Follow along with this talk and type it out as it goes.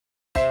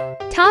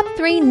Top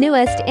 3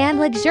 newest and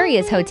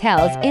luxurious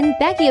hotels in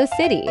Baguio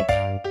City.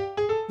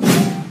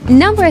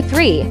 Number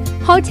 3.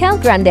 Hotel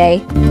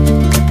Grande.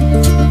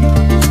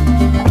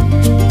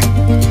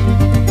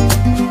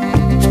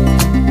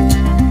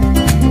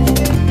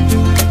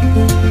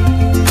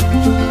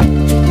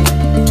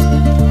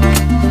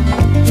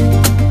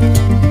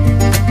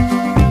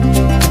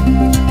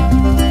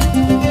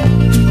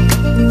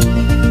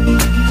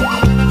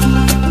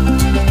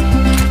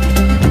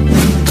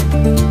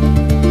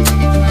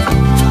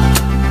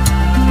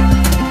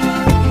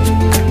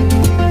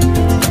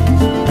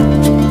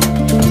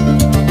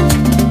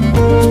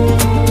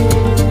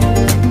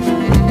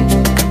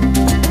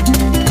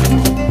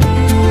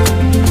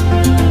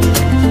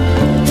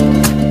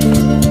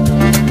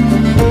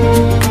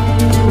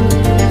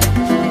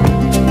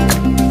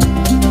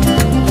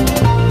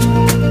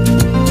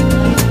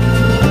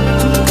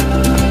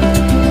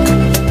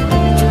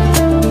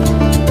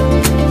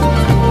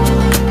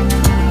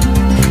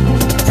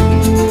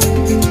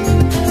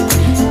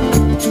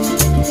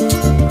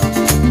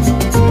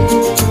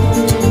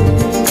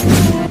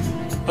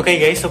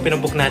 Okay guys, so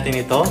pinabook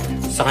natin ito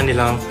sa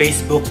kanilang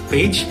Facebook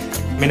page.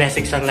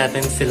 Minessage lang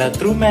natin sila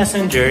through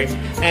Messenger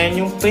and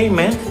yung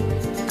payment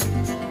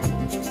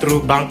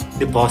through bank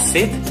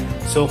deposit.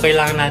 So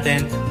kailangan natin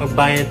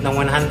magbayad ng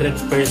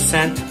 100%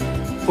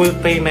 full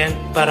payment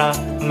para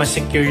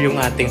ma-secure yung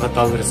ating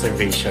hotel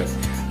reservation.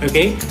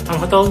 Okay? Ang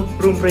hotel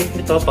room rate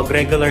nito pag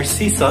regular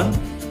season,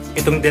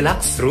 itong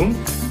deluxe room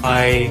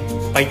ay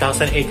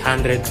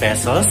 5,800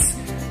 pesos.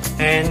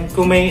 And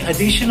kung may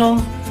additional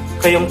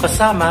kayong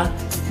kasama,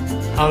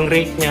 ang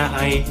rate niya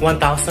ay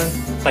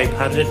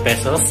 1,500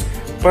 pesos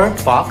per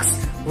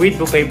box with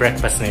buffet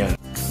breakfast na yun.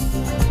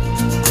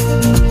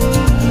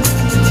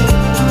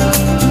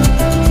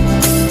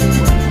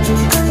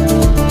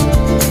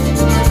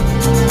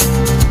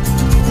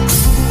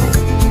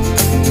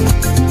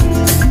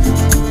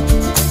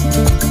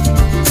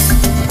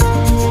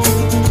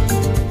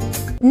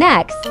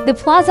 Next, the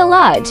Plaza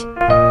Lodge.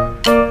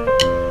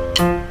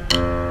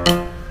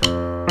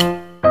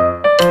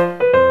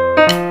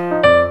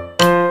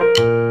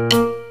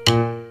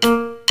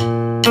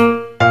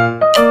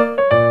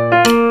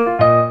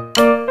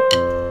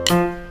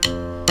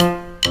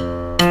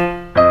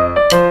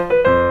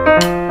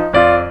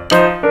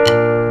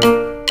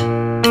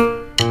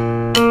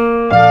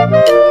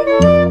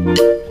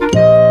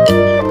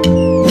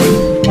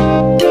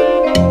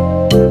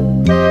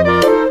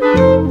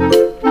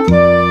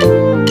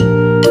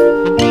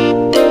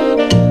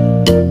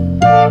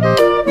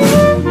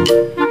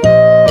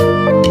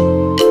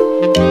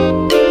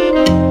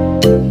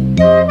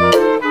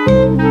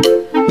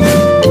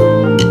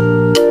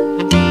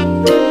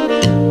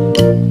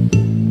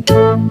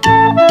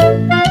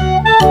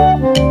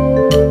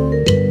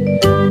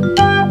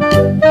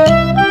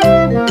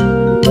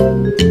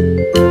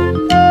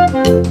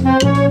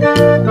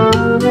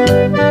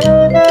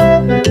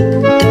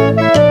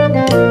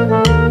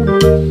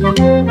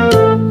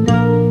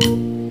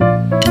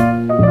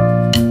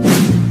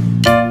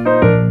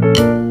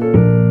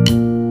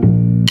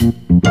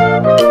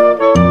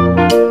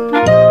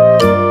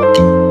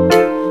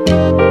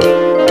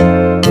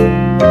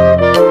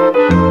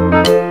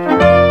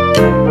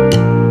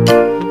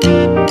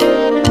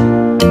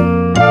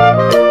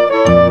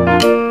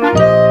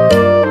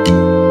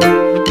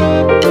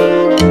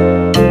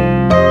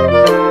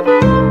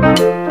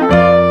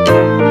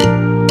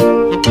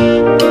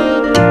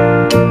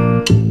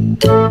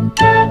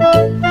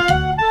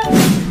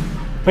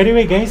 By the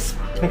way guys,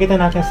 nakita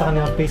natin sa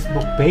kanilang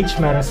Facebook page,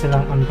 meron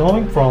silang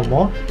ongoing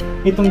promo.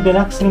 Itong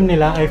deluxe room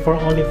nila ay for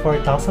only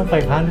 4,500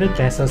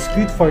 pesos,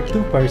 good for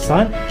 2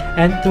 person.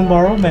 And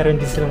tomorrow,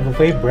 meron din silang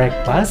buffet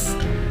breakfast.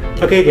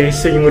 Okay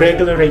guys, so yung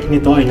regular rate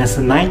nito ay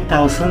nasa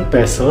 9,000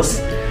 pesos.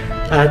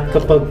 At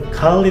kapag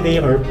holiday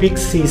or peak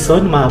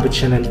season, maabot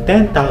siya ng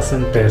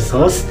 10,000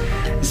 pesos.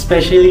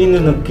 Especially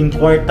nung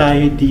nag-inquire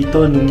tayo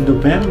dito nung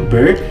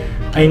November,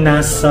 ay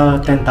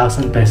nasa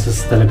 10,000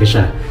 pesos talaga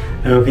siya.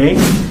 Okay?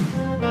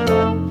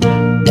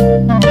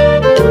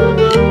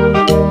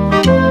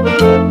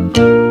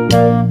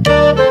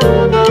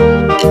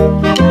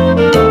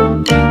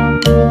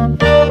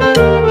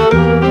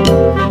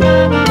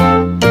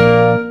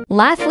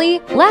 Lastly,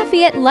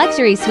 Lafaayette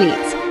Luxury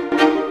Suites.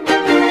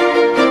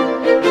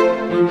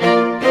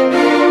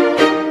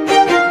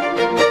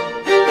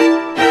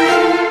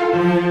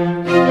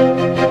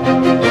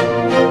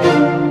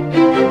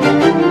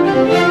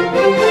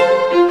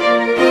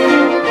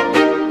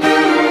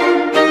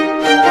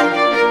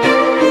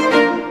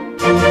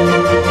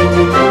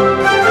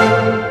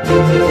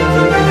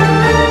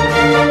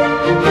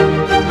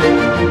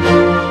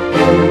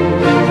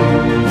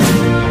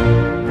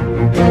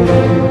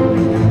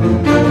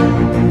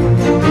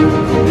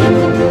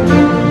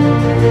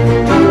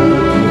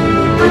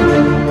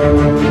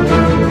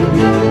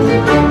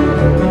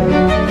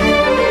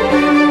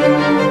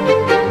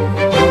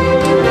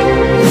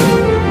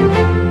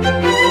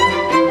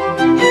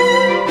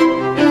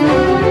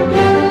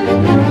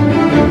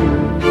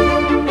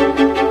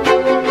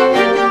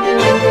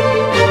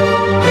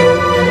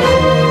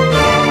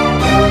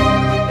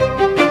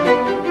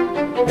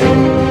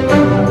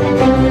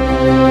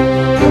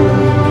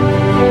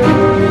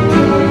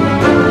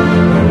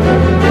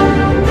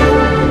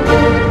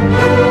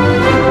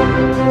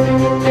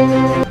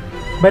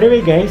 By the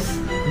way guys,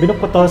 binook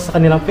ko to sa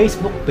kanilang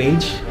Facebook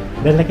page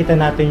dahil nakita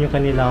natin yung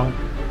kanilang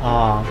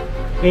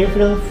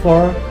April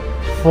 4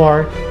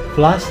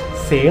 flash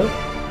sale.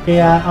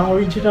 Kaya ang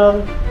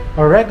original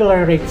or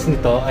regular rates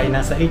nito ay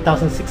nasa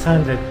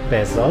 8,600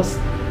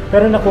 pesos.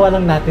 Pero nakuha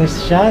lang natin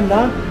siya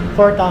na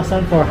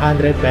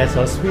 4,400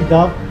 pesos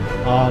without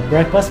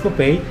breakfast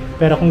buffet.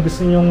 Pero kung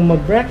gusto nyo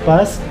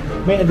mag-breakfast,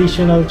 may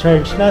additional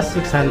charge na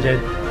 699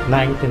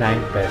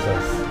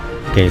 pesos.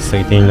 Okay, so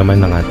ito yung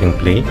laman ng ating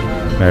plate.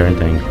 Meron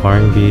tayong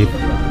corned beef,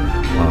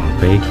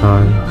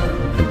 bacon,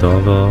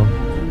 adobo,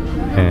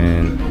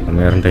 and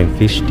meron tayong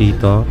fish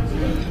dito.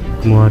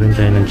 Gumawa rin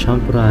tayo ng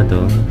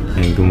champurrado,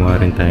 and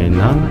gumawa rin tayo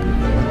ng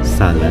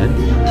salad,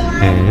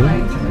 and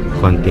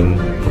konting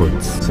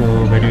fruits. So,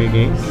 by the way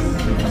guys,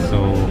 so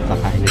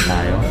kakain na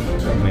tayo.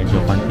 Medyo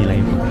konti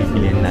lang yung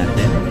pagpipilian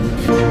natin.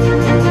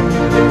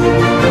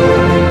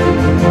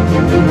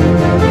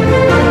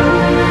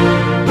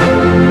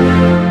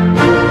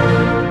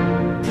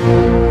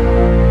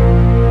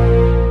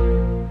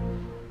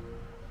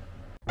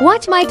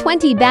 Watch my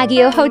 20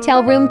 Baguio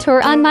hotel room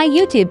tour on my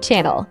YouTube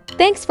channel.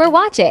 Thanks for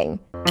watching.